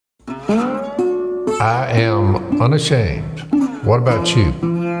I am unashamed. What about you?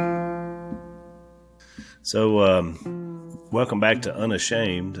 So, welcome back to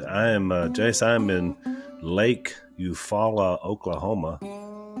Unashamed. I am Jase. I'm in Lake Eufaula, Oklahoma,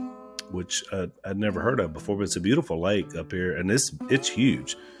 which I'd never heard of before, but it's a beautiful lake up here, and it's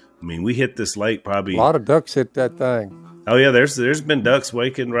huge. I mean, we hit this lake probably... A lot of ducks hit that thing. Oh, yeah, there's been ducks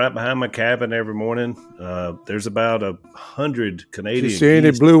waking right behind my cabin every morning. There's about 100 Canadian Did you see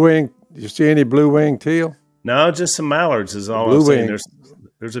any blue-winged? Did you see any blue-winged teal? No, just some mallards is all I've seen.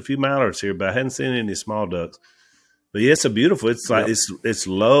 There's a few mallards here, but I hadn't seen any small ducks. But yeah, it's a beautiful. It's like it's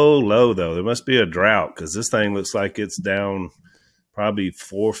low though. There must be a drought because this thing looks like it's down probably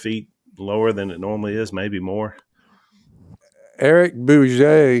 4 feet lower than it normally is, maybe more. Eric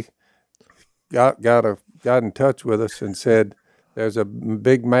Bouget got in touch with us and said there's a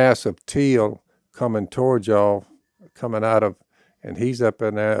big mass of teal coming towards y'all, coming out of, and he's up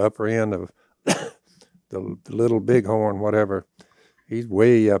in the upper end of the Little Bighorn, whatever. He's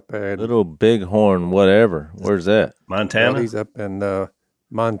way up there. Little Bighorn, whatever. Where's that? Montana? Well, he's up in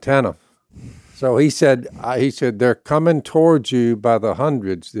Montana. So he said they're coming towards you by the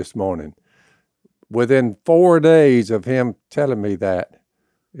hundreds this morning. Within 4 days of him telling me that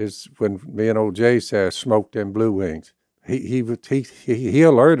is when me and old Jay said smoked them blue wings. He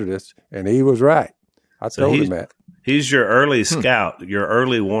alerted us, and he was right. I told him that. He's your early scout, your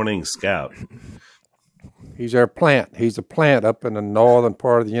early warning scout. He's our plant. He's a plant up in the northern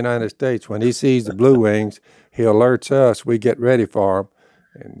part of the United States. When he sees the blue wings, he alerts us. We get ready for him,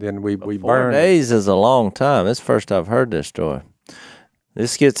 and then we burn. 4 days is a long time. It's the first I've heard this story.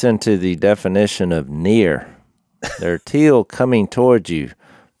 This gets into the definition of near. They're teal coming towards you.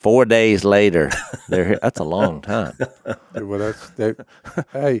 4 days later, they're here. That's a long time. Well,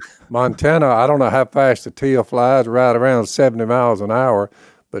 hey, Montana, I don't know how fast the teal flies, right around 70 miles an hour.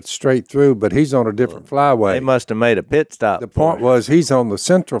 But straight through, but he's on a different flyway. They must have made a pit stop. The point was he's on the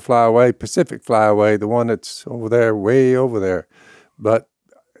Central Flyway, Pacific Flyway, the one that's over there, way over there. But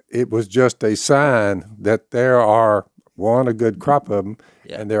it was just a sign that there are, a good crop of them,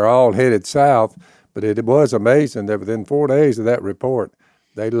 and they're all headed south. But it was amazing that within 4 days of that report,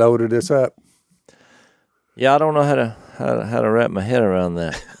 they loaded us up. Yeah, I don't know how to wrap my head around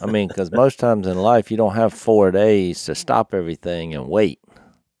that. I mean, because most times in life, you don't have 4 days to stop everything and wait.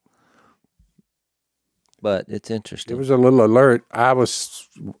 But it's interesting. It was a little alert. I was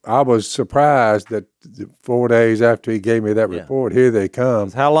surprised that 4 days after he gave me that report, here they come.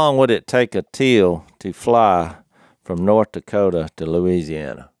 How long would it take a teal to fly from North Dakota to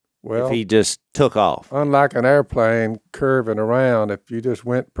Louisiana? Well, if he just took off. Unlike an airplane curving around, if you just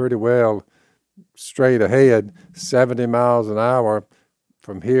went pretty well straight ahead, 70 miles an hour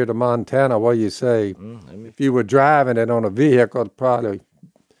from here to Montana, what do you say? If you were driving it on a vehicle, probably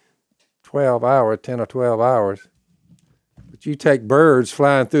 10 or 12 hours. But you take birds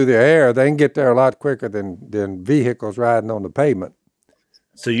flying through the air, they can get there a lot quicker than vehicles riding on the pavement.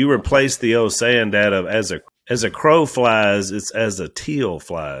 So you replace the old saying that of as a crow flies, it's as a teal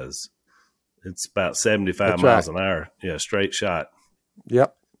flies. It's about 75 miles an hour. Yeah, straight shot.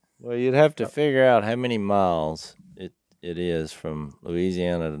 Yep. Well, you'd have to figure out how many miles it is from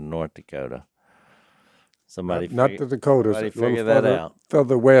Louisiana to North Dakota. Not the Dakotas. Somebody figure that out.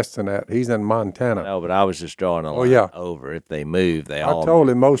 Further west than that. He's in Montana. No, but I was just drawing a line over. If they move, they all. I told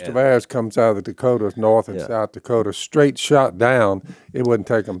him most of ours comes out of the Dakotas, North and South Dakota, straight shot down. It wouldn't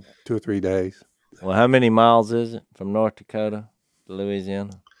take them 2 or 3 days. Well, how many miles is it from North Dakota to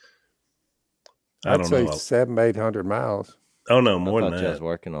Louisiana? I'd say 700-800 miles. Oh no, more than that. I was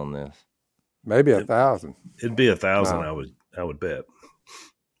working on this. Maybe 1,000. It'd be 1,000. Wow. I would bet.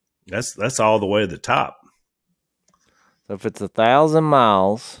 That's all the way to the top. So if it's 1,000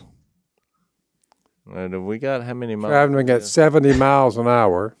 miles, we got how many miles? Traveling at 70 miles an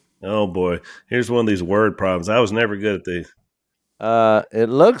hour. Oh boy, here's one of these word problems. I was never good at these. It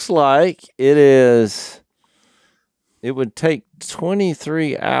looks like it is. It would take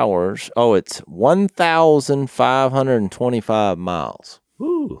 23 hours. Oh, it's 1,525 miles.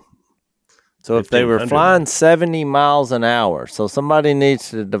 Ooh. So if they were flying 70 miles an hour, so somebody needs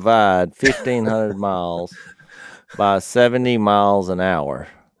to divide 1,500 miles by 70 miles an hour.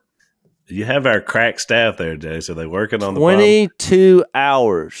 You have our crack staff there, Jay. So they working on the 22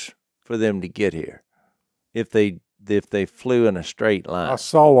 hours for them to get here if they flew in a straight line. I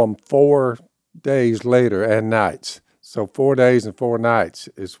saw them 4 days later and nights. So 4 days and 4 nights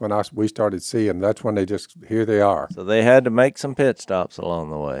is when we started seeing them. That's when here they are. So they had to make some pit stops along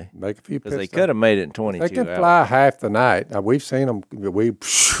the way. Make a few pit stops. Because they could have made it in 22 hours. They can fly half the night. Now, we've seen them. They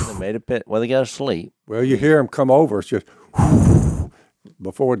made a pit. Well, they got to sleep. Well, you hear them come over. It's just,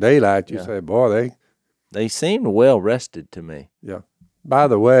 before daylight, you say, boy, they seemed well rested to me. Yeah. By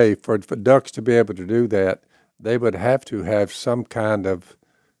the way, for ducks to be able to do that, they would have to have some kind of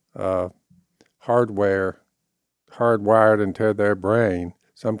hardwired into their brain,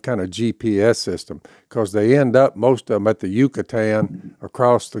 some kind of GPS system, because they end up, most of them, at the Yucatan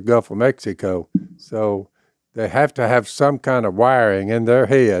across the Gulf of Mexico. So they have to have some kind of wiring in their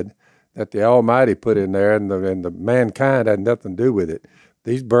head that the Almighty put in there, and the mankind had nothing to do with it.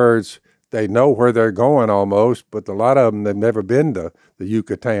 These birds, they know where they're going almost, but a lot of them, they've never been to the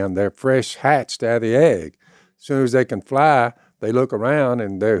Yucatan. They're fresh hatched out of the egg. As soon as they can fly, they look around,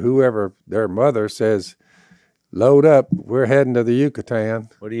 and whoever their mother says, load up, we're heading to the Yucatan.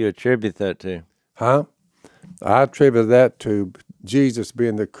 What do you attribute that to? Huh? I attribute that to Jesus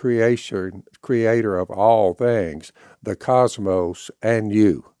being the creator of all things, the cosmos, and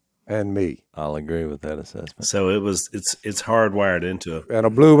you and me. I'll agree with that assessment. So it's hardwired into it. And a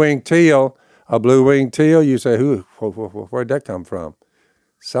blue-winged teal, you say, where'd that come from?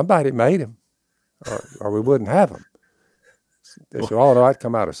 Somebody made him, or we wouldn't have him. They said, oh, no, I'd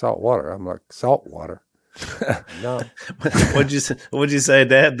come out of salt water. I'm like, salt water? No. What'd you say,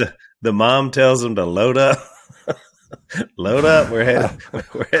 Dad? The mom tells them to load up. Load up. We're heading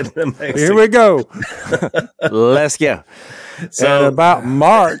to Mexico. Here we go. Let's go. So, and about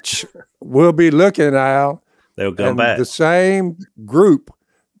March, we'll be looking, Al. They'll come back. The same group,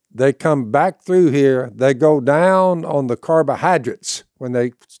 they come back through here. They go down on the carbohydrates when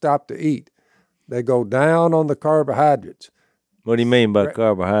they stop to eat. They go down on the carbohydrates. What do you mean by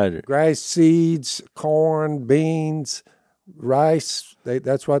carbohydrate? Grass seeds, corn, beans, rice.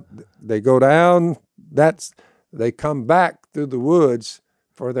 That's what they go down. They come back through the woods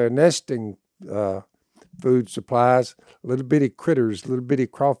for their nesting food supplies. Little bitty critters, little bitty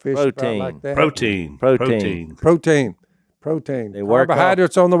crawfish, like that. Protein. They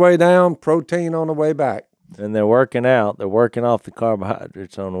carbohydrates on the way down, protein on the way back. And they're working out. They're working off the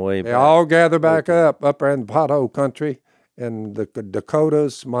carbohydrates on the way back. They all gather back up there in the pothole country, in the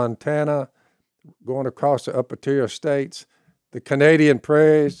Dakotas, Montana, going across the upper tier states, the Canadian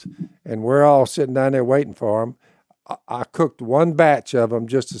prairies, and we're all sitting down there waiting for them. I cooked one batch of them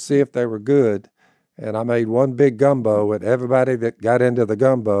just to see if they were good, and I made one big gumbo, and everybody that got into the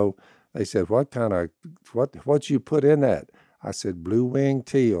gumbo, they said, what you put in that? I said, blue-winged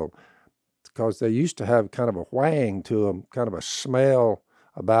teal, because they used to have kind of a whang to them, kind of a smell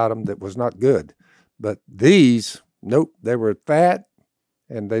about them that was not good. But these, nope, they were fat,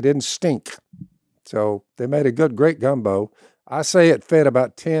 and they didn't stink. So they made a great gumbo. I say it fed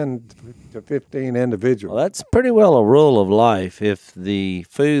about 10 to 15 individuals. Well, that's pretty well a rule of life. If the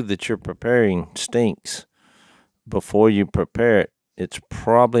food that you're preparing stinks before you prepare it, it's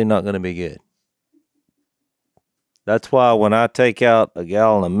probably not going to be good. That's why when I take out a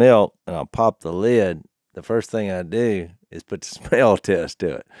gallon of milk and I pop the lid, the first thing I do is put the smell test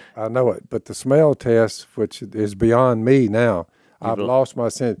to it. I know it, but the smell test, which is beyond me now, I've lost my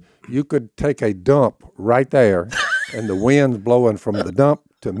sense. You could take a dump right there, and the wind's blowing from the dump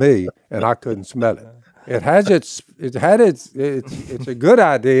to me, and I couldn't smell it. It's a good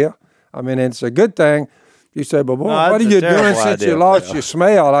idea. I mean, it's a good thing. You say, but boy, what are you doing since you lost your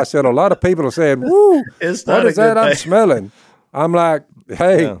smell? I said, a lot of people are saying, woo, what is that I'm smelling? I'm like,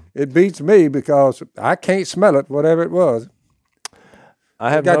 hey, it beats me because I can't smell it, whatever it was.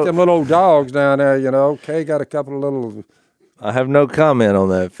 I got them little dogs down there, you know. Kay got a couple of little... I have no comment on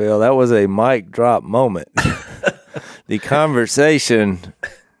that, Phil. That was a mic drop moment. The conversation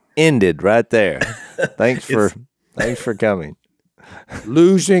ended right there. Thanks for coming.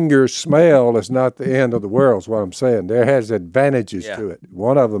 Losing your smell is not the end of the world, is what I'm saying. There has advantages to it.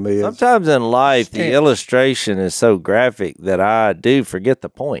 One of them is... Sometimes in life, the illustration is so graphic that I do forget the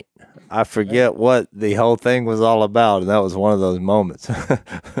point. I forget what the whole thing was all about, and that was one of those moments.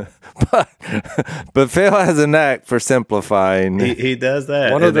 But Phil has a knack for simplifying. He does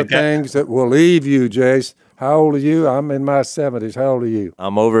that. One of the things that will leave you, Jase, how old are you? I'm in my 70s. How old are you?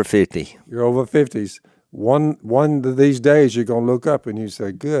 I'm over 50. You're over 50s. One of these days you're going to look up and you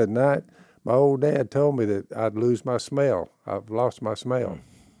say, good night. My old dad told me that I'd lose my smell. I've lost my smell.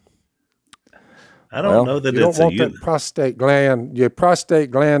 I don't know that you don't want that prostate gland, your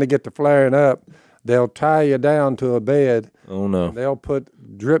prostate gland to get to flaring up. They'll tie you down to a bed. Oh, no. They'll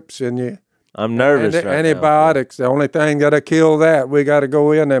put drips in you. I'm nervous right antibiotics, now. The only thing got to kill that. We got to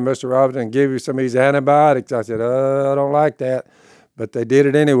go in there, Mr. Robertson, and give you some of these antibiotics. I said, I don't like that. But they did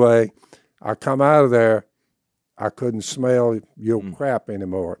it anyway. I come out of there, I couldn't smell your crap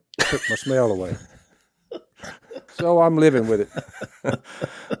anymore. It took my smell away. So I'm living with it.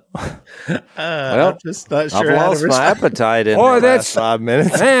 I'm just not sure. I've lost my appetite in the last 5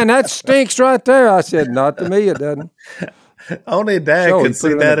 minutes. Man, that stinks right there. I said, not to me, it doesn't. Only Dad So he can put see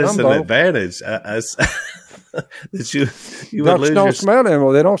it in that a as an gumbo. advantage. That you would Ducks lose don't your smell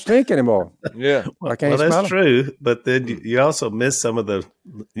anymore. They don't stink anymore. Yeah. I can't well, smell that's them. true, but then you also miss some of the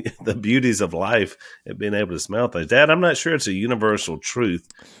beauties of life and being able to smell things. Dad, I'm not sure it's a universal truth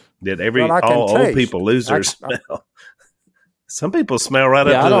that Well, I can all old taste. people lose their smell. Some people smell right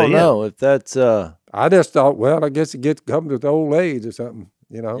up Yeah, to I the don't end. know if that's I just thought, well, I guess it comes with old age or something,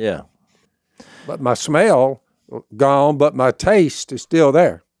 you know. yeah. But my smell gone, but my taste is still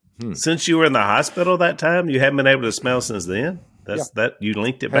there. Since you were in the hospital that time, you haven't been able to smell since then. That you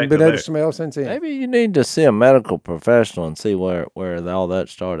linked it back Haven't to been able there. to smell since then. Maybe you need to see a medical professional and see where all that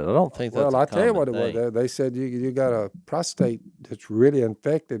started. I don't think that's Well, a I tell you what it common thing. was. They said you got a prostate that's really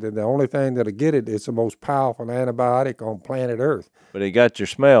infected, and the only thing that'll get it is the most powerful antibiotic on planet Earth. But it got your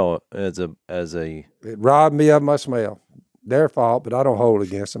smell as a It robbed me of my smell. Their fault, but I don't hold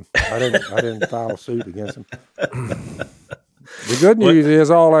against them. I didn't file suit against them. The good news is,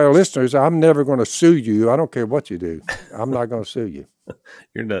 all our listeners, I'm never going to sue you. I don't care what you do. I'm not going to sue you.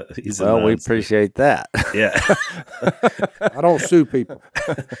 You're not. well, we appreciate that. Yeah. I don't sue people.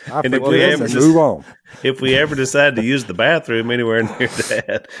 I And if forgive we them ever and just- move on. If we ever decide to use the bathroom anywhere near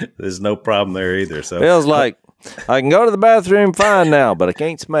Dad, there's no problem there either. So Feels like I can go to the bathroom fine now, but I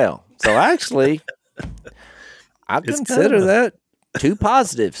can't smell. So actually, I It's consider kinda- that two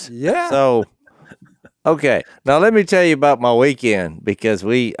positives. Yeah. So, okay. Now let me tell you about my weekend because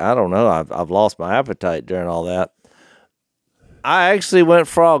I don't know, I've lost my appetite during all that. I actually went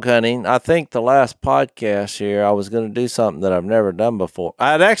frog hunting. I think the last podcast here, I was going to do something that I've never done before.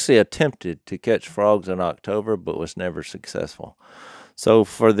 I had actually attempted to catch frogs in October, but was never successful. So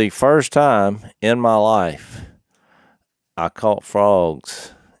for the first time in my life, I caught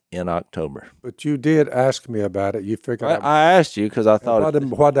frogs in October. But you did ask me about it. You figured out. I asked you because I thought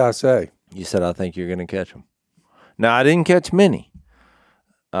What did I say? you said I think you're going to catch them. Now I didn't catch many.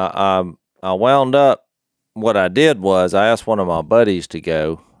 I wound up. What I did was I asked one of my buddies to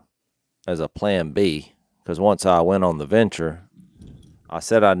go as a plan B because once I went on the venture, I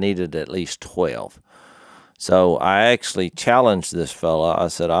said I needed at least 12. So I actually challenged this fella. I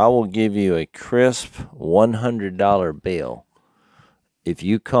said, I will give you a crisp $100 bill if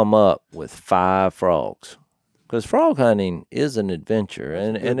you come up with 5 frogs. Because frog hunting is an adventure,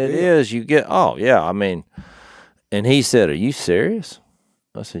 and it is. You get, oh, yeah, I mean, and he said, are you serious?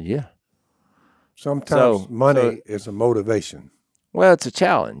 I said, yeah. Sometimes money is a motivation. Well, it's a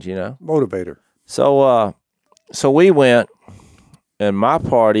challenge, you know. Motivator. So we went, and my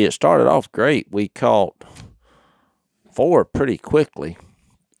party, it started off great. We caught 4 pretty quickly,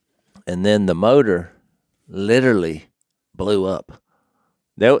 and then the motor literally blew up.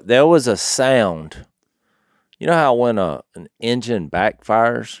 There was a sound. You know how when an engine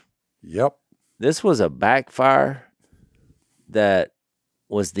backfires? Yep. This was a backfire that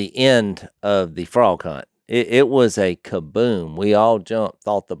was the end of the frog hunt. It was a kaboom. We all jumped,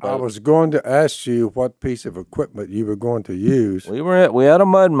 thought the boat. I was going to ask you what piece of equipment you were going to use. We had a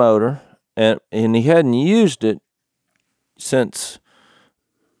mud motor, and he hadn't used it since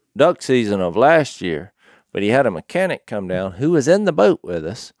duck season of last year. But he had a mechanic come down who was in the boat with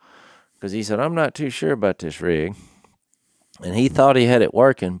us because he said, I'm not too sure about this rig. And he thought he had it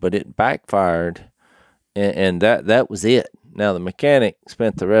working, but it backfired, and that was it. Now, the mechanic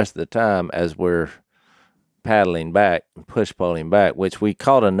spent the rest of the time as we're paddling back, push-pulling back, which we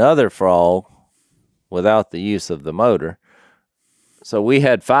caught another frog without the use of the motor. So we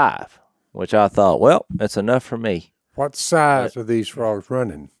had 5, which I thought, well, that's enough for me. What size are these frogs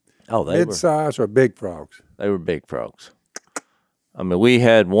running? Oh, Mid-size or big frogs? They were big frogs. I mean, we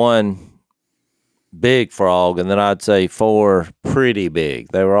had 1 big frog, and then I'd say 4 pretty big.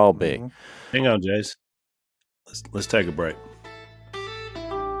 They were all big. hang on, Jase. Let's take a break.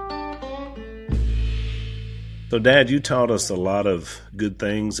 So, Dad, you taught us a lot of good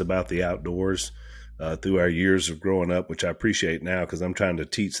things about the outdoors through our years of growing up, which I appreciate now because I'm trying to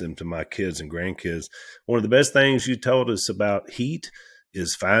teach them to my kids and grandkids. One of the best things you told us about heat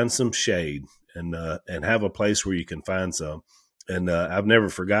is find some shade and have a place where you can find some. And I've never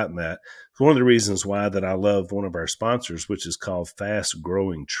forgotten that. It's one of the reasons why that I love one of our sponsors, which is called Fast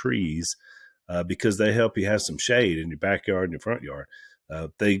Growing Trees, because they help you have some shade in your backyard and your front yard.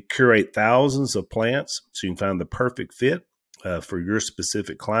 They curate thousands of plants so you can find the perfect fit for your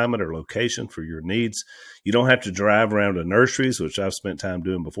specific climate or location for your needs. You don't have to drive around to nurseries, which I've spent time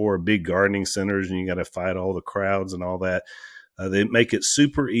doing before, big gardening centers, and you got to fight all the crowds and all that. They make it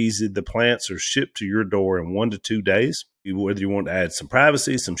super easy. The plants are shipped to your door in 1 to 2 days, whether you want to add some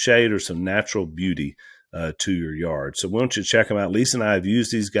privacy, some shade, or some natural beauty to your yard. So why don't you check them out? Lisa and I have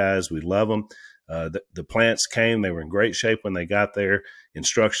used these guys. We love them. The plants came. They were in great shape when they got there.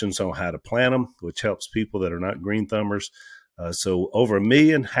 Instructions on how to plant them, which helps people that are not green thumbers. So over 1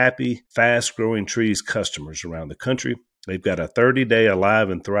 million happy, fast-growing trees customers around the country. They've got a 30-day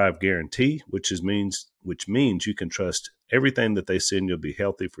Alive and Thrive guarantee, which means you can trust everything that they send you will be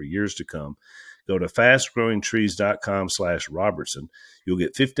healthy for years to come. Go to fastgrowingtrees.com/Robertson. You'll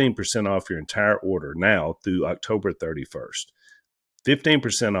get 15% off your entire order now through October 31st.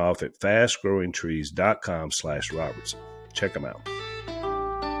 15% off at fastgrowingtrees.com/Robertson. Check them out.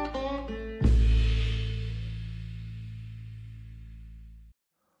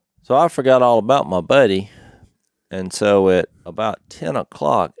 So I forgot all about my buddy. And so at about 10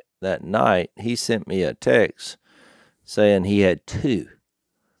 o'clock that night, he sent me a text saying he had 2.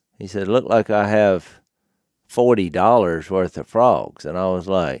 He said, look like I have $40 worth of frogs. And I was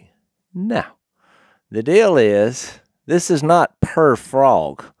like, no. The deal is, this is not per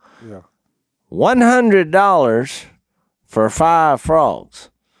frog. Yeah. $100 for 5 frogs.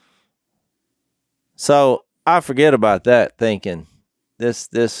 So I forget about that, thinking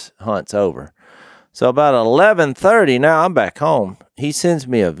this hunt's over. So about 11:30, now I'm back home. He sends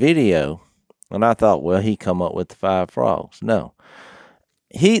me a video, and I thought, well, he come up with the 5 frogs. No.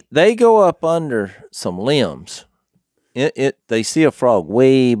 They go up under some limbs. They see a frog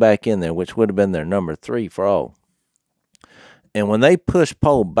way back in there, which would have been their number 3 frog. And when they push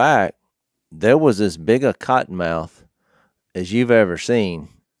pole back, there was as big a cottonmouth as you've ever seen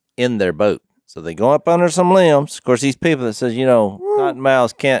in their boat. So they go up under some limbs. Of course, these people that says,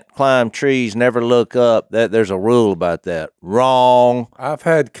 cottonmouths can't climb trees, never look up. There's a rule about that. Wrong. I've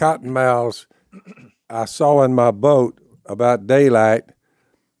had cottonmouths I saw in my boat about daylight,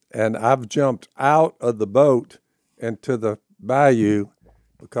 and I've jumped out of the boat into the bayou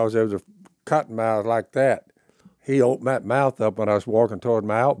because there was a cottonmouth like that. He opened that mouth up when I was walking toward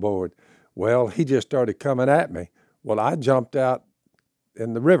my outboard. Well, he just started coming at me. Well, I jumped out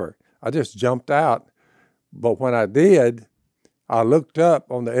in the river. I just jumped out. But when I did, I looked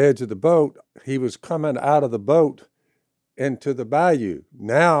up on the edge of the boat. He was coming out of the boat into the bayou.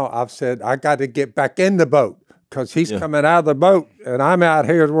 Now I've said, I got to get back in the boat because he's coming out of the boat and I'm out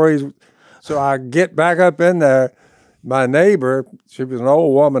here where he's. So I get back up in there. My neighbor, she was an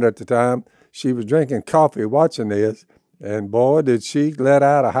old woman at the time, she was drinking coffee watching this. And boy, did she let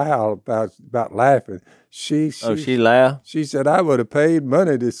out a howl about laughing. She laughed? She said, I would have paid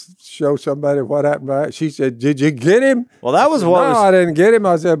money to show somebody what happened. She said, did you get him? Well, that was what No, I didn't get him.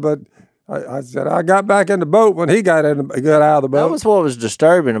 I said, but I said, I got back in the boat when he got out of the boat. That was what was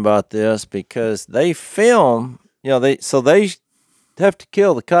disturbing about this because they film, they have to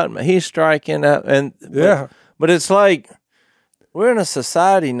kill the cottonmouth. He's striking out. But it's like we're in a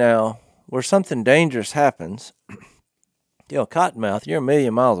society now where something dangerous happens. Cottonmouth, you're 1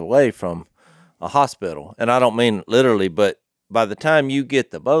 million miles away from a hospital. And I don't mean literally, but by the time you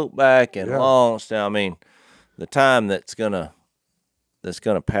get the boat back and launched, I mean, the time that's gonna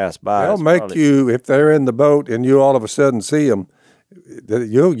pass by. They'll make you, if they're in the boat and you all of a sudden see them,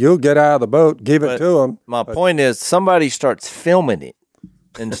 you'll get out of the boat, give it to them. My point is somebody starts filming it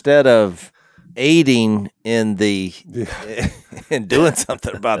instead of aiding in in doing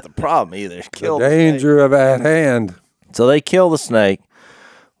something about the problem either. The danger of at hand. So they kill the snake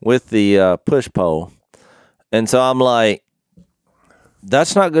with the push pole. And so I'm like,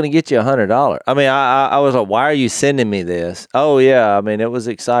 that's not going to get you $100. I mean, I was like, why are you sending me this? Oh, yeah. I mean, it was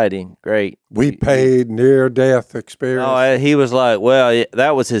exciting. Great. We paid near-death experience. Oh, he was like, well,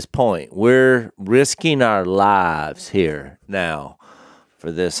 that was his point. We're risking our lives here now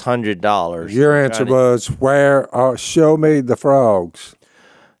for this $100. Your answer was, show me the frogs.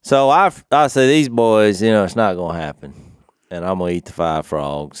 So I say, these boys, it's not going to happen. And I'm going to eat the 5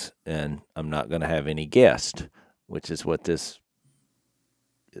 frogs, and I'm not going to have any guests, which is what this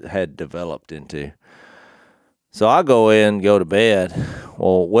had developed into. So I go to bed.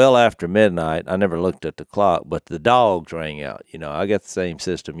 Well after midnight. I never looked at the clock, but the dogs rang out. I got the same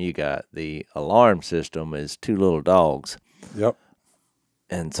system you got. The alarm system is 2 little dogs. Yep.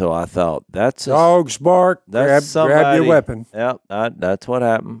 And so I thought, dogs bark, grab your weapon. Yep, that's what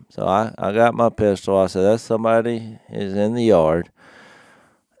happened. So I got my pistol. I said, that's somebody is in the yard.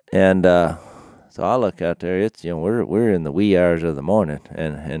 And so I look out there. It's we're in the wee hours of the morning,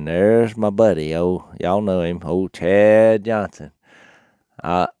 and there's my buddy. Y'all know him, old Chad Johnson.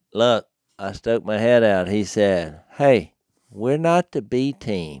 Look, I stuck my head out. He said, hey, we're not the B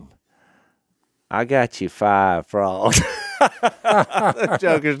team. I got you 5 frogs. The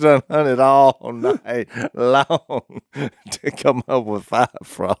jokers done hunted all night long to come up with 5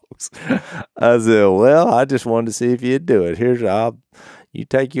 frogs. I said, well, I just wanted to see if you'd do it. You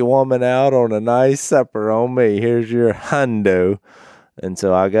take your woman out on a nice supper on me. Here's your hundo. And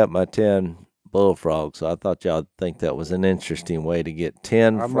so I got my 10 bullfrogs. So I thought y'all think that was an interesting way to get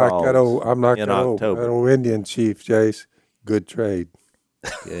 10 frogs. I'm not that old Indian chief, Jase. Good trade.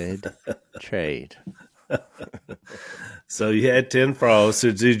 Good trade. So you had 10 frogs.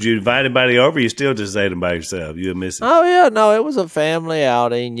 So did you invite anybody over? You still just ate them by yourself? You and Missy? Oh, yeah. No, it was a family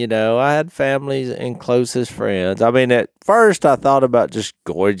outing. You know, I had families and closest friends. I mean, at first I thought about just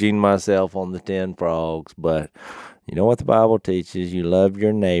gorging myself on the 10 frogs. But you know what the Bible teaches? You love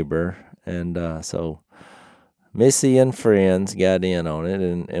your neighbor. And so Missy and friends got in on it,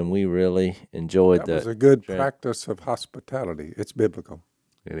 and we really enjoyed that. That was a good practice of hospitality. It's biblical.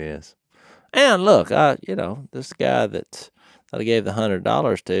 It is. And look, this guy that I gave the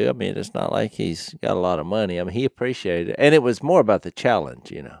 $100 to, I mean, it's not like he's got a lot of money. I mean, he appreciated it. And it was more about the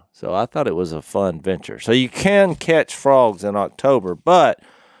challenge, you know. So I thought it was a fun venture. So you can catch frogs in October, but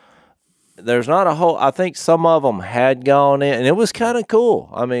there's not a whole, I think some of them had gone in, and it was kind of cool.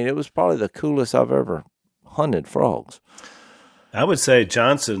 I mean, it was probably the coolest I've ever hunted frogs. I would say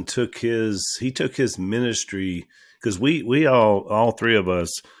Johnson took his ministry, because we all 3 of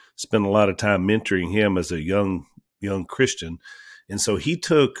us spent a lot of time mentoring him as a young Christian. And so he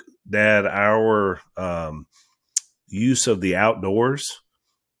took our use of the outdoors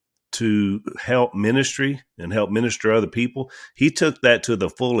to help ministry and help minister other people. He took that to the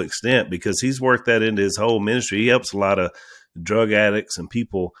full extent because he's worked that into his whole ministry. He helps a lot of drug addicts and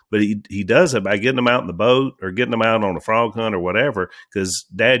people, but he does it by getting them out in the boat or getting them out on a frog hunt or whatever. Because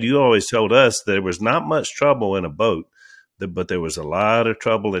Dad, you always told us there was not much trouble in a boat, but there was a lot of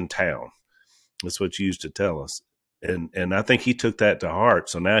trouble in town. That's what you used to tell us. And I think he took that to heart.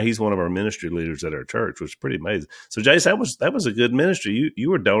 So now he's one of our ministry leaders at our church, which is pretty amazing. So Jase, that was a good ministry. You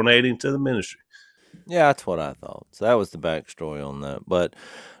were donating to the ministry. Yeah, that's what I thought. So that was the backstory on that. But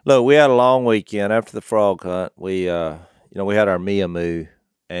look, we had a long weekend after the frog hunt. We we had our Mia Moo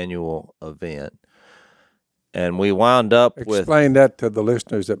annual event, and we wound up with. Explain that to the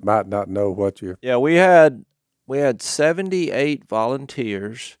listeners that might not know what you're. Yeah, we had 78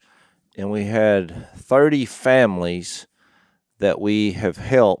 volunteers. And we had 30 families that we have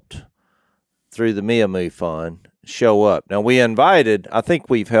helped through the Mia Moo Fund show up. Now, I think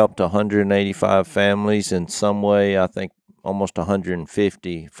we've helped 185 families in some way. I think almost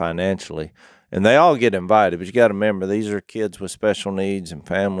 150 financially. And they all get invited. But you got to remember, these are kids with special needs and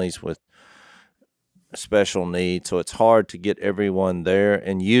families with special needs. So it's hard to get everyone there.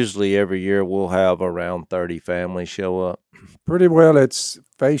 And usually every year we'll have around 30 families show up. Pretty well, it's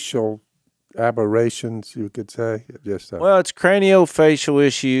facial aberrations, you could say. Well, it's craniofacial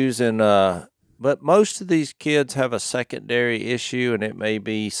issues, and but most of these kids have a secondary issue, and it may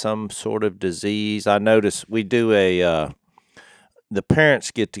be some sort of disease. I notice we do the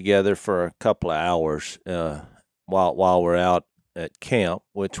parents get together for a couple of hours while we're out at camp,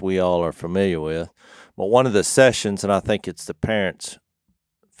 which we all are familiar with. But one of the sessions, and I think it's the parents'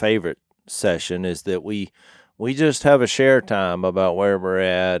 favorite session, is that we just have a share time about where we're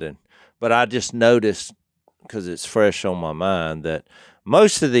at. But I just noticed, because it's fresh on my mind, that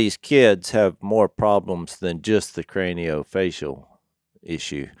most of these kids have more problems than just the craniofacial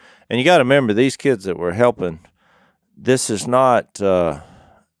issue. And you got to remember, these kids that we're helping, this is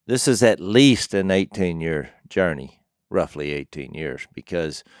at least an 18-year journey, roughly 18 years,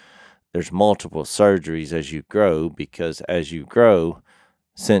 because there's multiple surgeries as you grow, because as you grow,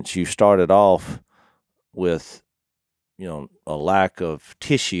 since you started off with, a lack of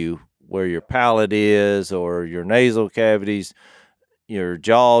tissue where your palate is or your nasal cavities, your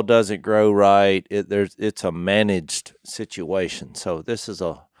jaw doesn't grow right. It's a managed situation. So this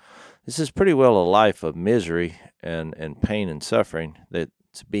is pretty well a life of misery and pain and suffering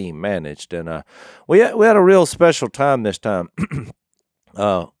that's being managed. And we had a real special time this time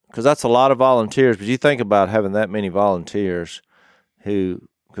because that's a lot of volunteers. But you think about having that many volunteers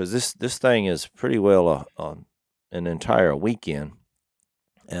because this thing is pretty well an entire weekend.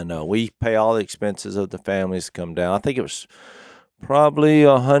 And we pay all the expenses of the families to come down. I think it was probably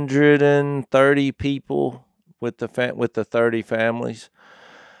 130 people with the 30 families.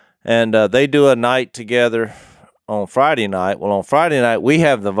 And they do a night together on Friday night. Well, on Friday night, we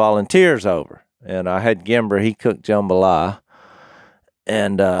have the volunteers over. And I had Gimber, he cooked jambalaya.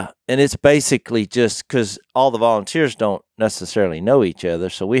 And it's basically just because all the volunteers don't necessarily know each other.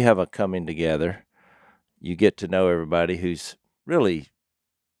 So we have a coming together. You get to know everybody who's really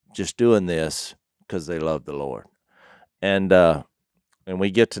just doing this because they love the Lord. and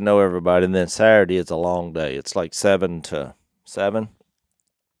we get to know everybody. And then Saturday is a long day. It's like 7 to 7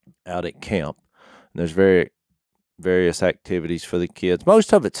 out at camp. And there's various activities for the kids.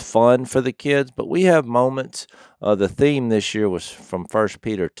 Most of it's fun for the kids, but we have moments. The theme this year was from 1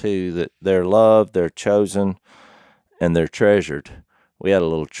 Peter 2, that they're loved, they're chosen, and they're treasured. We had a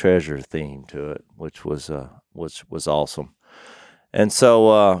little treasure theme to it, which was awesome. And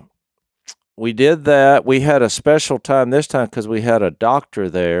so we did that. We had a special time this time because we had a doctor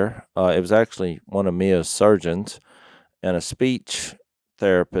there. It was actually one of Mia's surgeons and a speech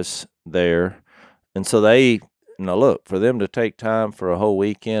therapist there. And so they, look, for them to take time for a whole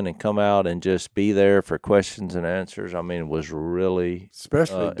weekend and come out and just be there for questions and answers, I mean, was really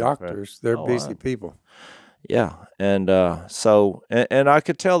especially doctors. They're busy people. Yeah. And so I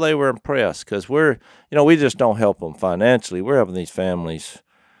could tell they were impressed because we just don't help them financially. We're helping these families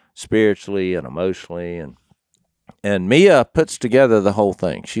spiritually and emotionally, and Mia puts together the whole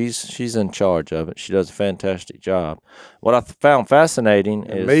thing. She's in charge of it. She does a fantastic job. What I found fascinating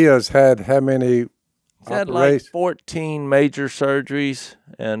is Mia's had how many? She's had like 14 major surgeries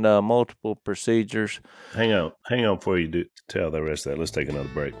and multiple procedures. Hang on before you tell the rest of that. Let's take another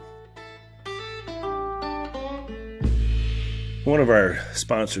break. One of our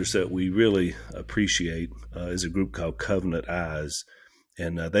sponsors that we really appreciate is a group called Covenant Eyes.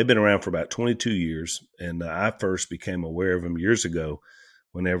 And they've been around for about 22 years. And I first became aware of them years ago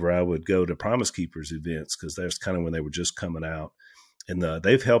whenever I would go to Promise Keepers events, because that's kind of when they were just coming out. And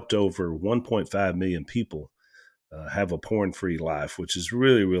they've helped over 1.5 million people have a porn-free life, which is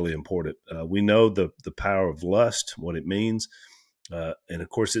really, really important. We know the power of lust, what it means. And, of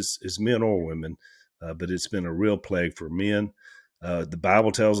course, it's men or women, but it's been a real plague for men. The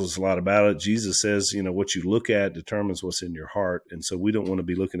Bible tells us a lot about it. Jesus says, what you look at determines what's in your heart. And so we don't want to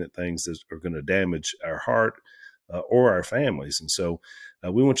be looking at things that are going to damage our heart or our families. And so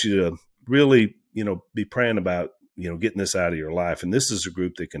we want you to really, be praying about, getting this out of your life. And this is a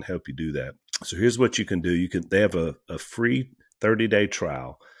group that can help you do that. So here's what you can do. They have a free 30-day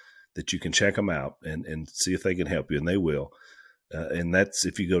trial that you can check them out and see if they can help you. And they will. And that's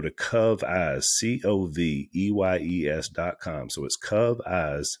if you go to CovEyes, COVEYES.com. So it's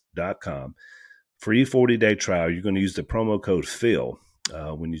CovEyes.com. Free 40-day trial. You're going to use the promo code Phil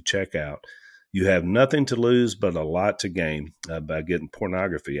when you check out. You have nothing to lose but a lot to gain by getting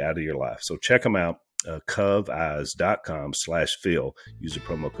pornography out of your life. So check them out, CovEyes.com/Phil. Use the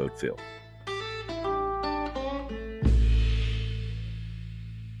promo code Phil.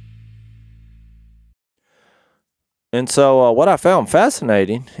 And so what I found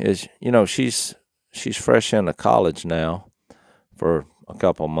fascinating is, she's fresh into college now for a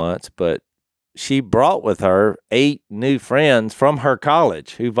couple months, but she brought with her 8 new friends from her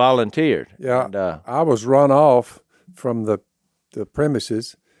college who volunteered. Yeah, and, I was run off from the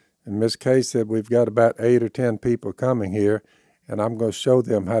premises, and Miss Kay said, we've got about 8 or 10 people coming here, and I'm going to show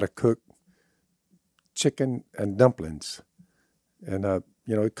them how to cook chicken and dumplings. And,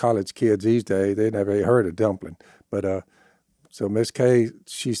 college kids these days, they never heard of dumpling. But so Miss Kay,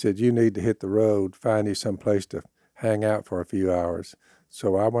 she said, you need to hit the road, find you some place to hang out for a few hours.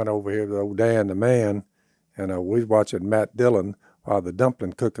 So I went over here to old Dan the man, and we was watching Matt Dillon while the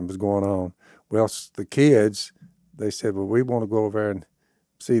dumpling cooking was going on. Well, the kids, they said, well, we want to go over there and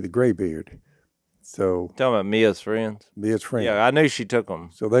see the Graybeard. So talking about Mia's friends? Mia's friends. Yeah, I knew she took them.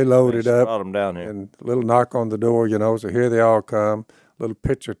 So they loaded up. Brought them down here. And a little knock on the door, so here they all come. Little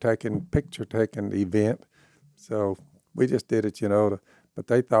picture-taking event. So we just did it, but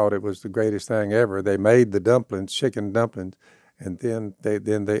they thought it was the greatest thing ever. They made the dumplings, chicken dumplings, and then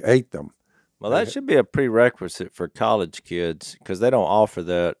they ate them. Well, that should be a prerequisite for college kids because they don't offer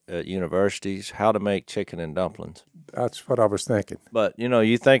that at universities, how to make chicken and dumplings. That's what I was thinking. But,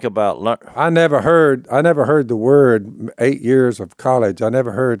 you think about... I never heard the word 8 years of college. I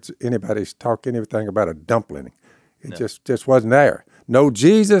never heard anybody talk anything about a dumpling. It just wasn't there. No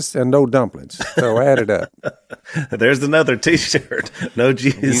Jesus and no dumplings. So add it up. There's another T-shirt. No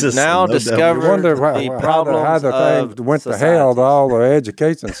Jesus. You've now discovered the problems how the thing went society. to hell. All the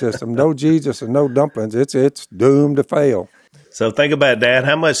education system. No Jesus and no dumplings. It's doomed to fail. So think about, Dad,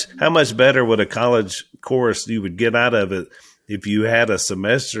 how much better would a college course you would get out of it if you had a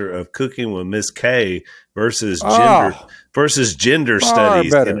semester of cooking with Miss Kay versus gender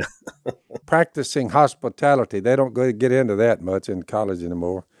studies? Better. Practicing hospitality. They don't get into that much in college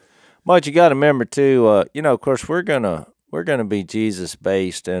anymore. But you got to remember too. Of course, we're gonna be Jesus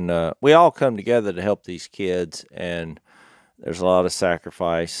based, and we all come together to help these kids. And there's a lot of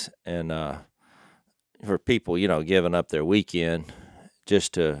sacrifice, and for people, giving up their weekend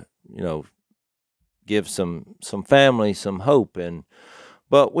just to, give some families some hope.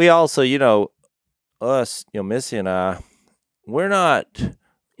 But we also, us, Missy and I, we're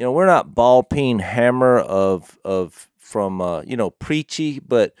not ball peen hammer from preachy,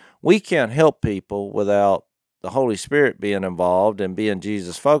 but we can't help people without the Holy Spirit being involved and being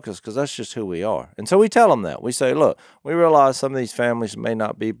Jesus focused, because that's just who we are. And so we tell them that. We say, look, we realize some of these families may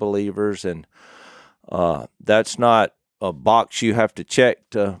not be believers, and that's not a box you have to check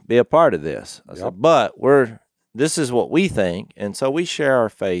to be a part of this. I said, but this is what we think. And so we share our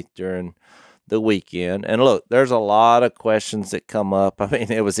faith during the weekend. And look, there's a lot of questions that come up. I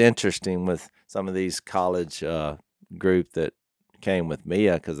mean, it was interesting with some of these college group that came with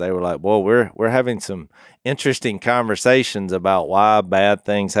Mia, because they were like, well, we're having some interesting conversations about why bad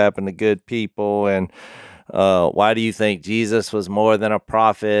things happen to good people, and why do you think Jesus was more than a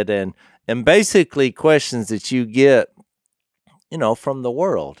prophet, and basically questions that you get from the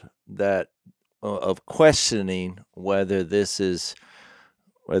world, that of questioning whether this is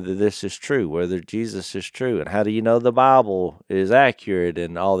true, whether Jesus is true, and how do you know the Bible is accurate,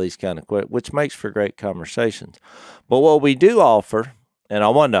 and all these kind of questions, which makes for great conversations. But what we do offer, and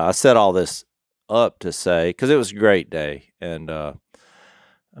I set all this up to say, because it was a great day, and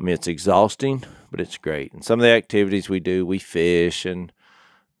it's exhausting, but it's great. And some of the activities we do, we fish, and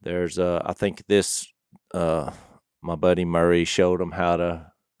there's I think my buddy Murray showed them how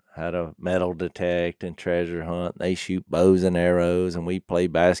to metal detect and treasure hunt. They shoot bows and arrows, and we play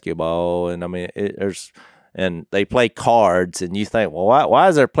basketball. And and they play cards. And you think, well, why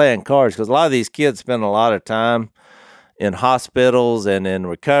is there playing cards? Because a lot of these kids spend a lot of time in hospitals and in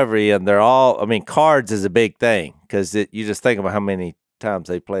recovery, and cards is a big thing, because you just think about how many times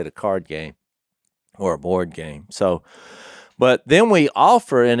they played a card game or a board game. So, but then we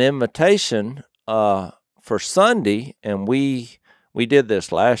offer an invitation for Sunday, and we did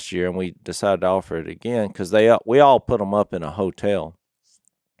this last year, and we decided to offer it again, because we all put them up in a hotel,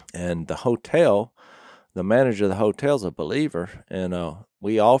 and the manager of the hotel is a believer, and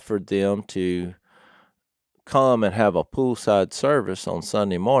we offered them to come and have a poolside service on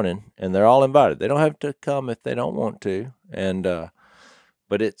Sunday morning, and they're all invited. They don't have to come if they don't want to, and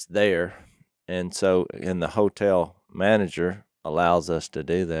but it's there, and the hotel manager allows us to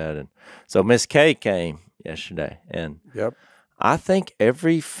do that. And so Miss Kay came yesterday, and I think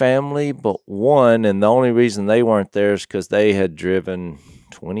every family but one, and the only reason they weren't there is because they had driven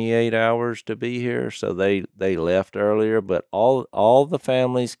 28 hours to be here, so they left earlier. But all the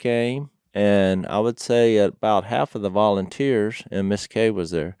families came, and I would say about half of the volunteers, and Miss Kay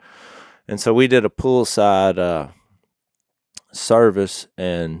was there. And so we did a poolside service,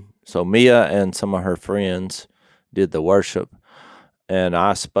 and so Mia and some of her friends did the worship, and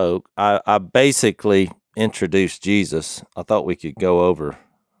I spoke. I basically introduced Jesus. I thought we could go over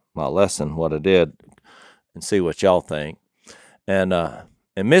my lesson, what I did, and see what y'all think. And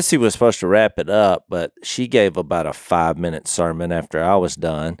Missy was supposed to wrap it up, but she gave about a 5-minute sermon after I was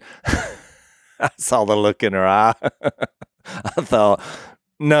done. I saw the look in her eye. I thought,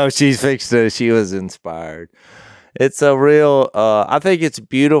 no, she's fixed it. She was inspired. It's a real, I think it's a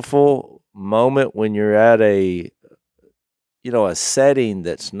beautiful moment when you're at a setting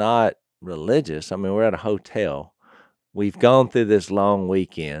that's not religious. I mean, we're at a hotel. We've gone through this long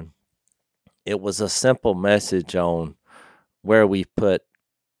weekend. It was a simple message on where we put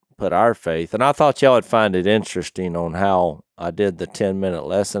our faith. And I thought y'all would find it interesting on how I did the 10-minute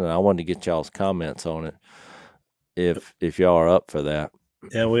lesson, and I wanted to get y'all's comments on it if y'all are up for that.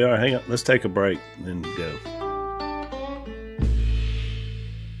 Yeah, we are. Hang on. Let's take a break and then go.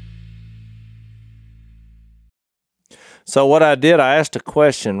 So what I did, I asked a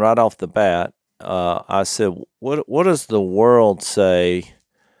question right off the bat. I said, what does the world say?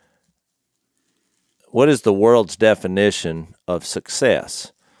 What is the world's definition of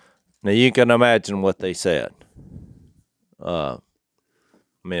success? Now, you can imagine what they said.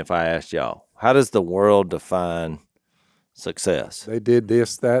 If I asked y'all, how does the world define success? They did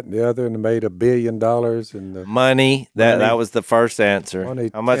this, that, and the other, and made $1 billion. And the money, that was the first answer.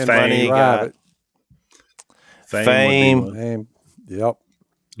 How much money you got? Fame. Yep.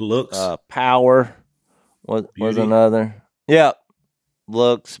 Looks. Power was another. Yep.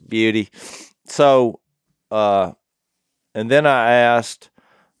 Looks, beauty. So, and then I asked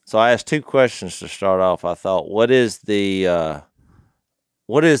 2 questions to start off. I thought, what is the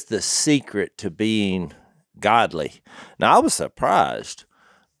secret to being godly? Now, I was surprised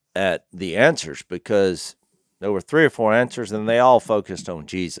at the answers, because there were 3 or 4 answers, and they all focused on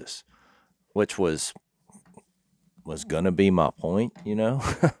Jesus, which was going to be my point,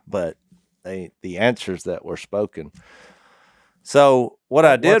 but the answers that were spoken. So what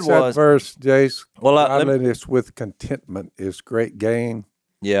I did What's that was verse, Jase? Well, godliness with contentment is great gain.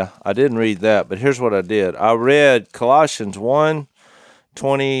 Yeah, I didn't read that, but here's what I did. I read Colossians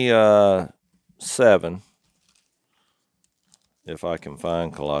 1:27. If I can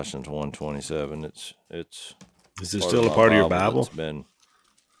find Colossians 1:27, it's. Is it still a part of your Bible? It's been,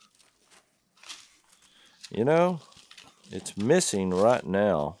 you know, it's missing right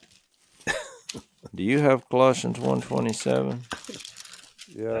now. Do you have Colossians 1:27?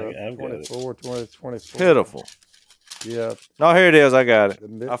 Yeah, 24, 24. Pitiful. Yeah. No, here it is. I got it.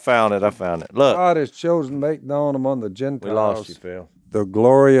 I found it. Look. God has chosen to make known among the Gentiles. We lost you, Phil. The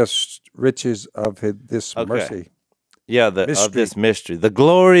glorious riches of this mercy. Yeah, of this mystery. The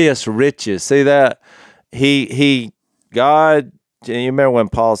glorious riches. See that? God, you remember when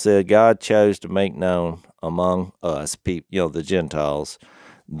Paul said God chose to make known among us, people, the Gentiles,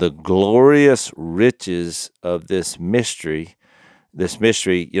 the glorious riches of this mystery,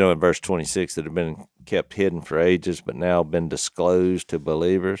 in verse 26 that had been kept hidden for ages, but now been disclosed to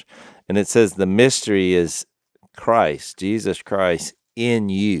believers. And it says the mystery is Christ, Jesus Christ in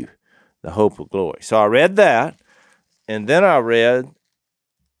you, the hope of glory. So I read that, and then I read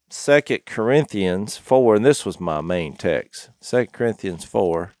 2 Corinthians 4, and this was my main text, 2 Corinthians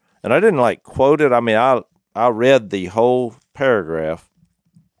 4. And I didn't quote it. I mean, I read the whole paragraph.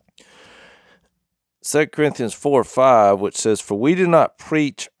 2 Corinthians 4:5, which says, "For we do not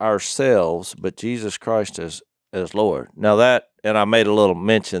preach ourselves, but Jesus Christ as Lord." Now that, and I made a little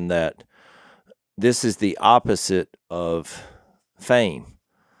mention that this is the opposite of fame.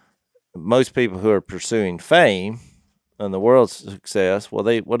 Most people who are pursuing fame and the world's success, well,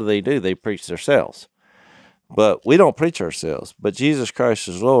 what do? They preach themselves. But we don't preach ourselves, but Jesus Christ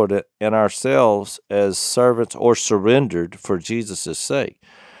is Lord, and ourselves as servants or surrendered for Jesus' sake.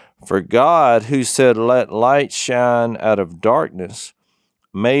 For God, who said, "Let light shine out of darkness,"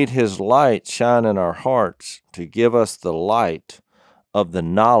 made his light shine in our hearts to give us the light of the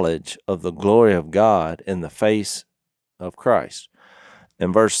knowledge of the glory of God in the face of Christ.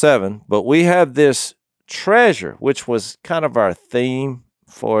 In verse 7, "But we have this treasure," which was kind of our theme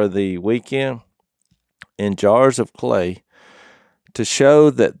for the weekend, "in jars of clay, to show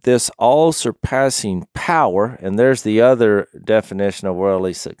that this all-surpassing power," and there's the other definition of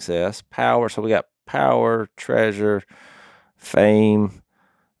worldly success, power. So we got power, treasure, fame,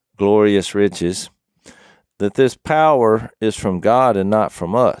 glorious riches, that this power is from God and not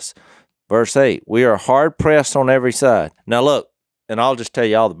from us. Verse 8, "We are hard-pressed on every side." Now look, and I'll just tell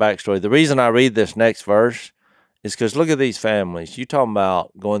you all the backstory. The reason I read this next verse is because look at these families. You talking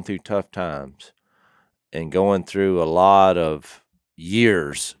about going through tough times and going through a lot of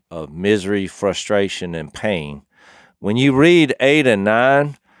years of misery, frustration, and pain. When you read 8 and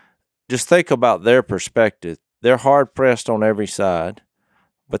 9, just think about their perspective. They're hard-pressed on every side,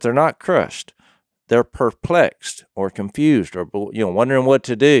 but they're not crushed. They're perplexed or confused or wondering what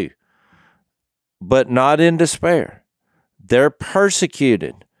to do, but not in despair. They're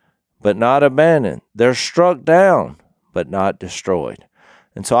persecuted, but not abandoned. They're struck down, but not destroyed.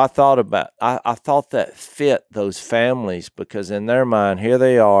 And so I thought that fit those families, because in their mind, here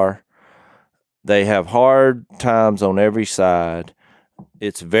they are. They have hard times on every side.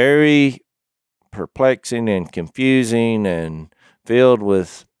 It's very perplexing and confusing and filled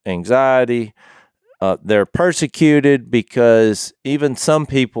with anxiety. They're persecuted because even some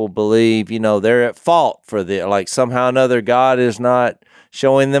people believe, they're at fault for somehow or another God is not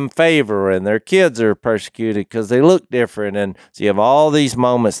showing them favor, and their kids are persecuted because they look different. And so you have all these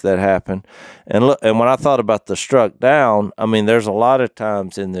moments that happen. And look, and when I thought about the struck down, I mean, there's a lot of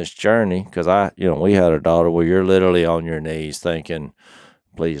times in this journey, because we had a daughter where you're literally on your knees thinking,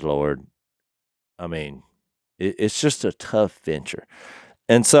 "Please, Lord." I mean, it's just a tough venture.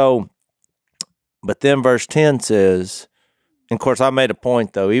 And so, but then verse 10 says, and of course I made a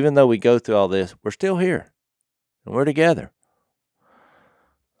point though, even though we go through all this, we're still here and we're together.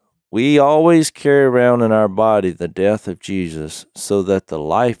 "We always carry around in our body the death of Jesus, so that the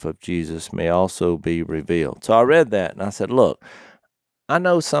life of Jesus may also be revealed." So I read that and I said, look, I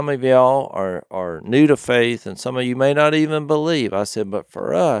know some of y'all are new to faith and some of you may not even believe. I said, but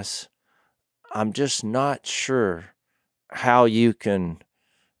for us, I'm just not sure how you can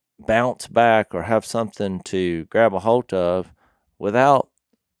bounce back or have something to grab a hold of without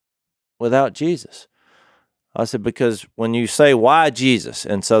Jesus. I said, because when you say, why Jesus?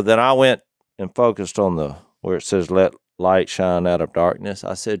 And so then I went and focused on where it says, "Let light shine out of darkness."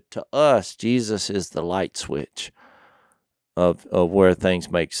 I said, to us, Jesus is the light switch of where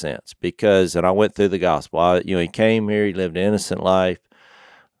things make sense. Because, and I went through the gospel. He came here, he lived an innocent life.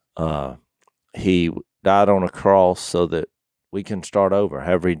 He died on a cross so that we can start over,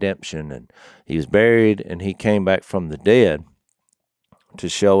 have redemption. And he was buried, and he came back from the dead to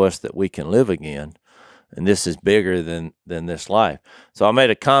show us that we can live again. And this is bigger than this life. So I made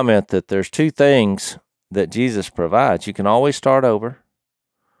a comment that there's two things that Jesus provides. You can always start over.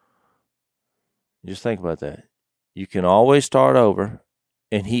 Just think about that. You can always start over.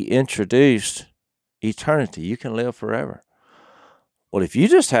 And he introduced eternity. You can live forever. Well, if you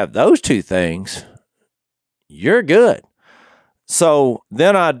just have those two things, you're good. So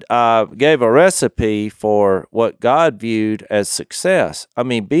then I gave a recipe for what God viewed as success. I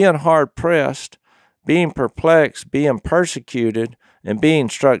mean, being hard-pressed, being perplexed, being persecuted, and being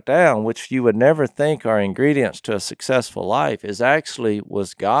struck down, which you would never think are ingredients to a successful life,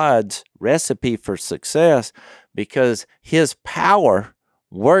 was God's recipe for success, because his power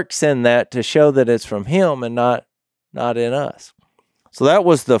works in that to show that it's from him and not in us. So that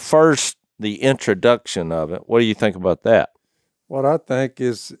was the introduction of it. What do you think about that? What I think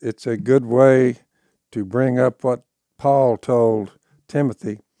is it's a good way to bring up what Paul told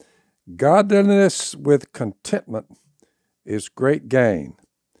Timothy. Godliness with contentment is great gain.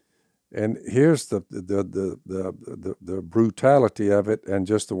 And here's the brutality of it and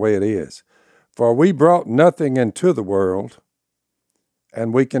just the way it is. For we brought nothing into the world,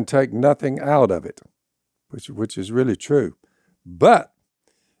 and we can take nothing out of it, which is really true. But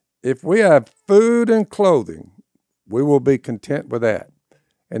if we have food and clothing, we will be content with that.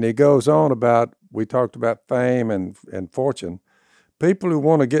 And he goes on about, we talked about fame and fortune. People who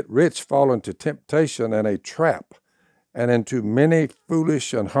want to get rich fall into temptation and a trap, and into many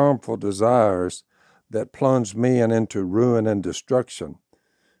foolish and harmful desires that plunge men into ruin and destruction.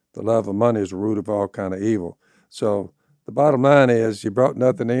 The love of money is the root of all kind of evil. So the bottom line is, you brought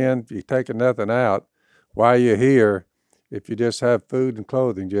nothing in, you're taking nothing out. While you're here, if you just have food and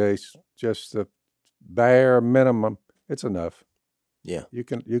clothing, Jase, just the bare minimum, it's enough. Yeah. You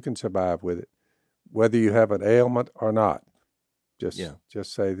can survive with it, whether you have an ailment or not. Just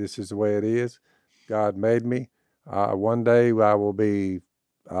say, this is the way it is. God made me. One day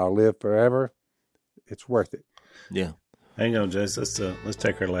I'll live forever. It's worth it. Yeah. Hang on, Jase. Let's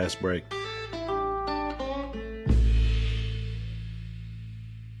take our last break.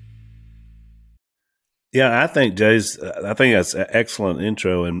 Yeah, I think, Jase, that's an excellent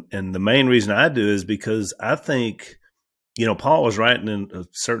intro. And the main reason I do is because I think, Paul was writing in a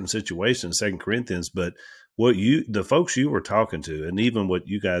certain situation, 2 Corinthians, but the folks you were talking to, and even what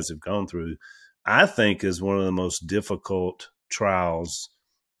you guys have gone through, I think is one of the most difficult trials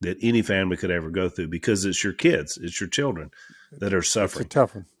that any family could ever go through, because it's your kids, it's your children that are suffering. It's a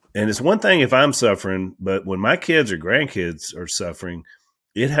tough one. And it's one thing if I'm suffering, but when my kids or grandkids are suffering,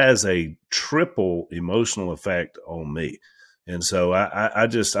 it has a triple emotional effect on me. And so I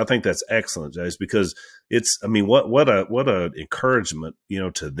think that's excellent, Jase, because what a encouragement,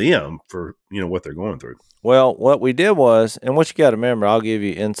 to them for, what they're going through. Well, what we did was, and what you got to remember, I'll give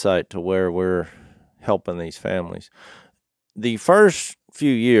you insight to where we're helping these families. The first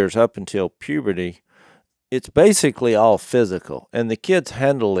few years up until puberty, it's basically all physical, and the kids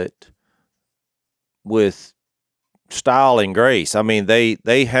handle it with style and grace. I mean,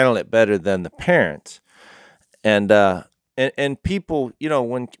 they handle it better than the parents. And people,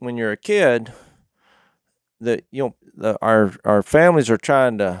 when you're a kid, our families are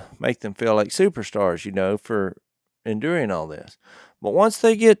trying to make them feel like superstars, for enduring all this. But once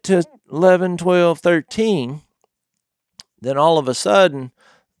they get to 11, 12, 13, then all of a sudden,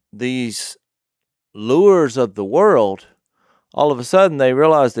 these lures of the world, all of a sudden they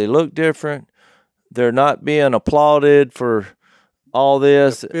realize they look different. They're not being applauded for all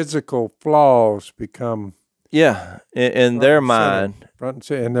this. The physical flaws become... Yeah, in their mind. Front and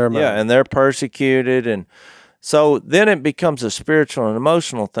center in their mind. Yeah, and they're persecuted. And so then it becomes a spiritual and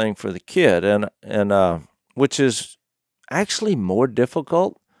emotional thing for the kid, and which is actually more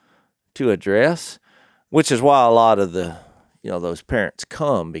difficult to address, which is why a lot of the, those parents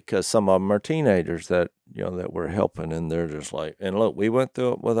come, because some of them are teenagers that, that we're helping, and they're just like, and look, we went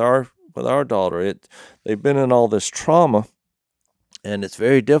through it with our daughter. They've been in all this trauma, and it's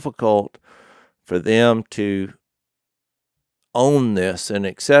very difficult for them to own this and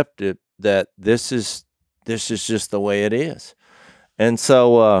accept it, that this is just the way it is. And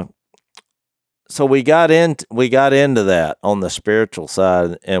so we got into that on the spiritual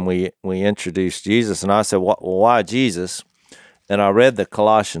side, and we introduced Jesus. And I said, well, why Jesus? And I read the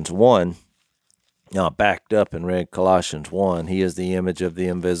Colossians 1. I backed up and read Colossians 1. He is the image of the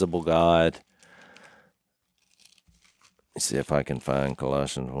invisible God. Let's see if I can find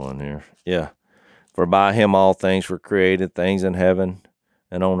Colossians 1 here. Yeah. For by him all things were created, things in heaven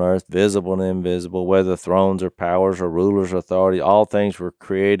and on earth, visible and invisible, whether thrones or powers or rulers or authority, all things were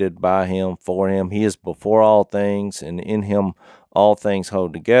created by him, for him. He is before all things, and in him all things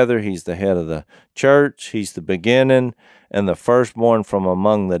hold together. He's the head of the church. He's the beginning and the firstborn from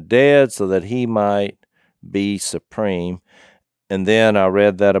among the dead, so that he might be supreme. And then I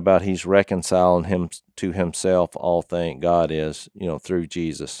read that about he's reconciling him to himself all things. God is, through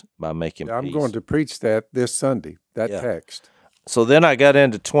Jesus by making peace. I'm going to preach that this Sunday, that text. So then I got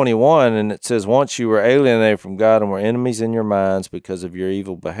into 21, and it says, once you were alienated from God and were enemies in your minds because of your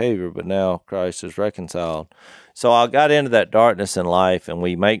evil behavior, but now Christ is reconciled. So I got into that darkness in life, and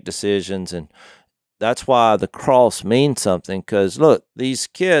we make decisions, and that's why the cross means something, because, look, these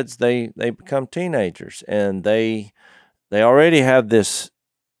kids, they become teenagers, and they already have this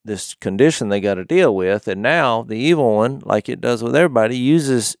condition they got to deal with, and now the evil one, like it does with everybody,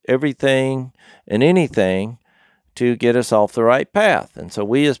 uses everything and anything to get us off the right path. And so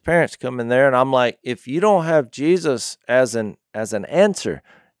we as parents come in there, and I'm like, if you don't have Jesus as an answer,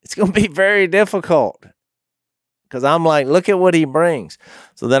 it's going to be very difficult. Because I'm like, look at what he brings.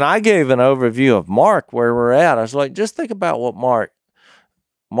 So then I gave an overview of Mark, where we're at. I was like, just think about what Mark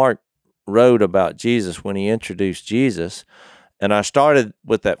wrote about Jesus when he introduced Jesus. And I started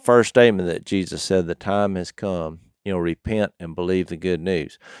with that first statement that Jesus said, the time has come, repent and believe the good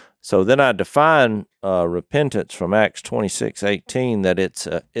news. So then I define repentance from Acts 26:18, that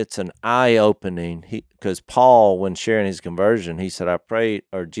it's an eye-opening. Because Paul, when sharing his conversion, he said, I prayed,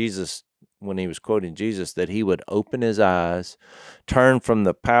 or Jesus, when he was quoting Jesus, that he would open his eyes, turn from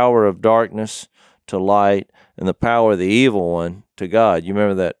the power of darkness to light, and the power of the evil one to God. You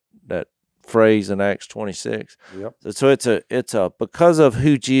remember that phrase in Acts 26? Yep. So it's a because of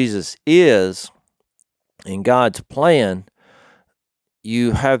who Jesus is in God's plan,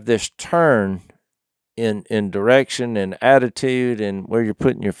 you have this turn in direction and attitude and where you're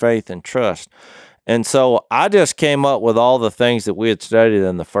putting your faith and trust. And so I just came up with all the things that we had studied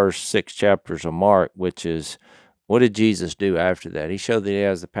in the first 6 chapters of Mark, which is, what did Jesus do after that? He showed that he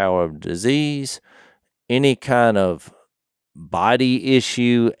has the power of disease, any kind of body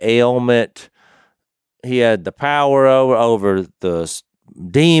issue, ailment. He had the power over the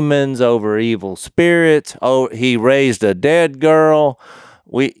demons, over evil spirits. Oh, he raised a dead girl.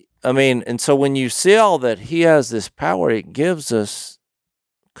 And so when you see all that he has this power, it gives us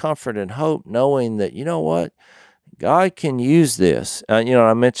comfort and hope, knowing that, you know what, God can use this.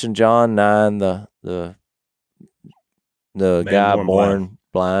 I mentioned John 9, the guy born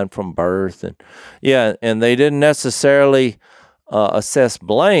blind from birth, and they didn't necessarily assess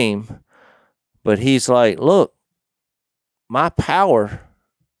blame, but he's like, look, my power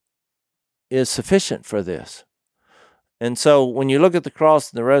is sufficient for this. And so when you look at the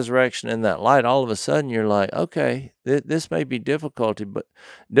cross and the resurrection in that light, all of a sudden you're like, okay, this may be difficult,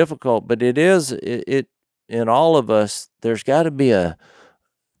 but it is in all of us. There's got to be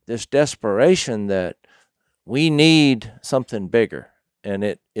this desperation that we need something bigger, and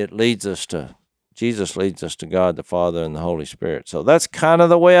it leads us to Jesus, leads us to God the Father and the Holy Spirit. So that's kind of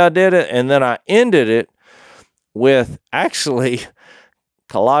the way I did it, and then I ended it with actually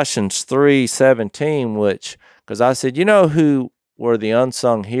Colossians 3:17, which, because I said, who were the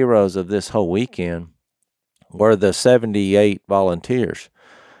unsung heroes of this whole weekend were the 78 volunteers.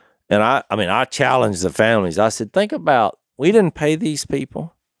 And I challenged the families. I said, think about, we didn't pay these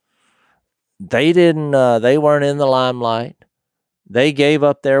people. They weren't in the limelight. They gave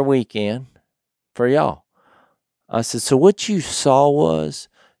up their weekend for y'all. I said, so what you saw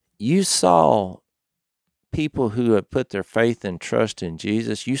people who had put their faith and trust in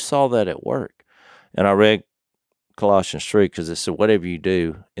Jesus. You saw that at work. And I read Colossians 3 because it said, whatever you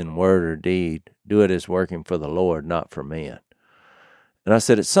do in word or deed, do it as working for the Lord, not for men. And I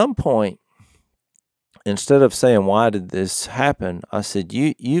said, at some point, instead of saying, why did this happen? I said,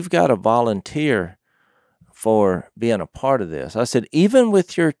 you've got to volunteer for being a part of this. I said, even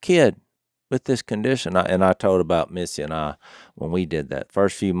with your kid with this condition, I told about Missy and I when we did that.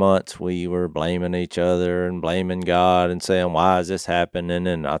 First few months, we were blaming each other and blaming God and saying, why is this happening?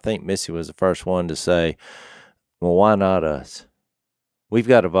 And I think Missy was the first one to say, well, why not us? We've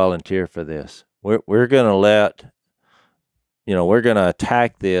got to volunteer for this. We're going to we're going to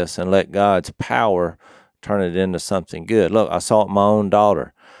attack this and let God's power turn it into something good. Look, I saw it in my own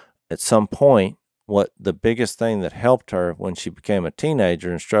daughter. At some point, what the biggest thing that helped her when she became a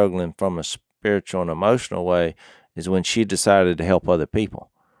teenager and struggling from a spiritual and emotional way is when she decided to help other people.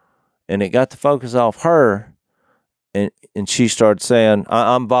 And it got the focus off her, and she started saying,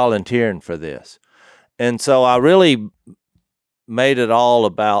 I'm volunteering for this. And so I really made it all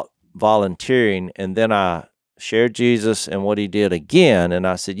about volunteering, and then I shared Jesus and what he did again. And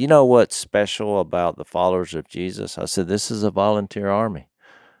I said, you know what's special about the followers of Jesus? I said, this is a volunteer army.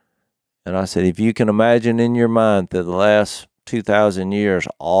 And I said, if you can imagine in your mind that the last 2,000 years,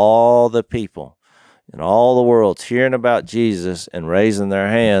 all the people in all the world's hearing about Jesus and raising their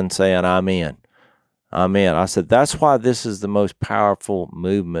hand saying, I'm in. I'm in. I said, that's why this is the most powerful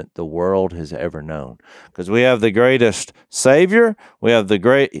movement the world has ever known. Because we have the greatest Savior. We have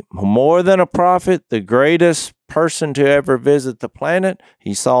more than a prophet, the greatest person to ever visit the planet.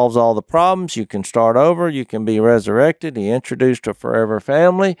 He solves all the problems. You can start over. You can be resurrected. He introduced a forever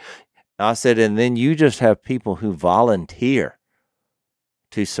family. I said, and then you just have people who volunteer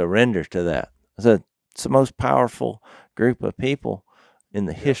to surrender to that. I said, it's the most powerful group of people in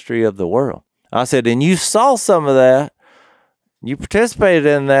the history of the world. I said, and you saw some of that. You participated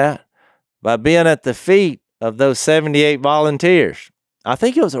in that by being at the feet of those 78 volunteers. I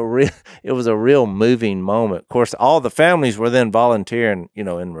think it was a real moving moment. Of course, all the families were then volunteering,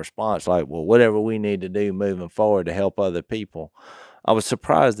 in response, like, well, whatever we need to do moving forward to help other people. I was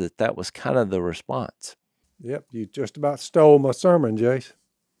surprised that was kind of the response. Yep, you just about stole my sermon, Jase.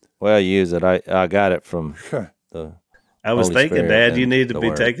 Well, use it. I got it from the I was Holy thinking, Spirit Dad, you need to be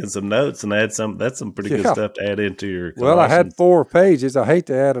Word. taking some notes and add some. That's some pretty good stuff to add into your Colossians. Well, I had 4 pages. I hate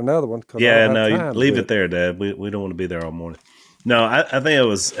to add another one. Yeah, no, you leave it there, Dad. We don't want to be there all morning. No, I think it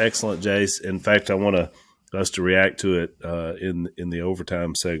was excellent, Jase. In fact, I want us to react to it in the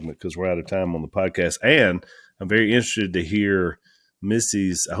overtime segment because we're out of time on the podcast. And I'm very interested to hear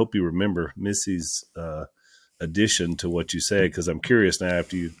Missy's, I hope you remember Missy's addition to what you said, because I'm curious now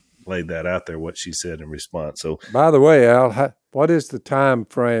after you laid that out there, what she said in response. So, by the way, Al, what is the time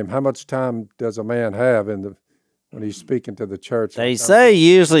frame? How much time does a man have when he's speaking to the church? They say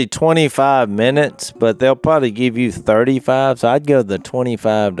usually 25 minutes, but they'll probably give you 35. So I'd go the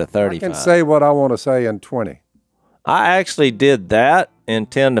 25 to 35. I can say what I want to say in 20. I actually did that in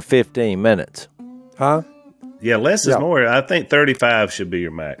 10 to 15 minutes. Huh? yeah, less is more. I think 35 should be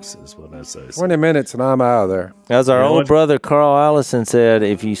your max, is what I say. 20 minutes and I'm out of there. As our old brother Carl Allison said,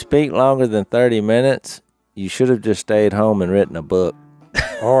 if you speak longer than 30 minutes, you should have just stayed home and written a book.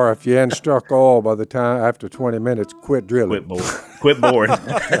 Or if you hadn't struck oil by the time after 20 minutes, quit drilling. Quit boring.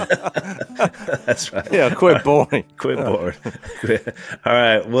 That's right. Yeah, quit boring. Quit boring. All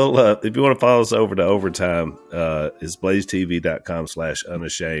right. Well, if you want to follow us over to Overtime, it's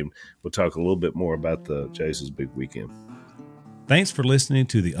blazetv.com/unashamed. We'll talk a little bit more about the Jase's big weekend. Thanks for listening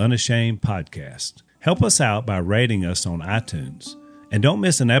to the Unashamed podcast. Help us out by rating us on iTunes. And don't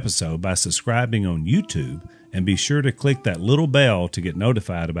miss an episode by subscribing on YouTube, and be sure to click that little bell to get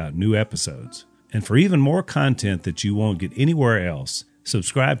notified about new episodes. And for even more content that you won't get anywhere else,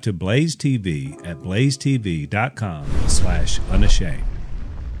 subscribe to Blaze TV at blazetv.com/unashamed.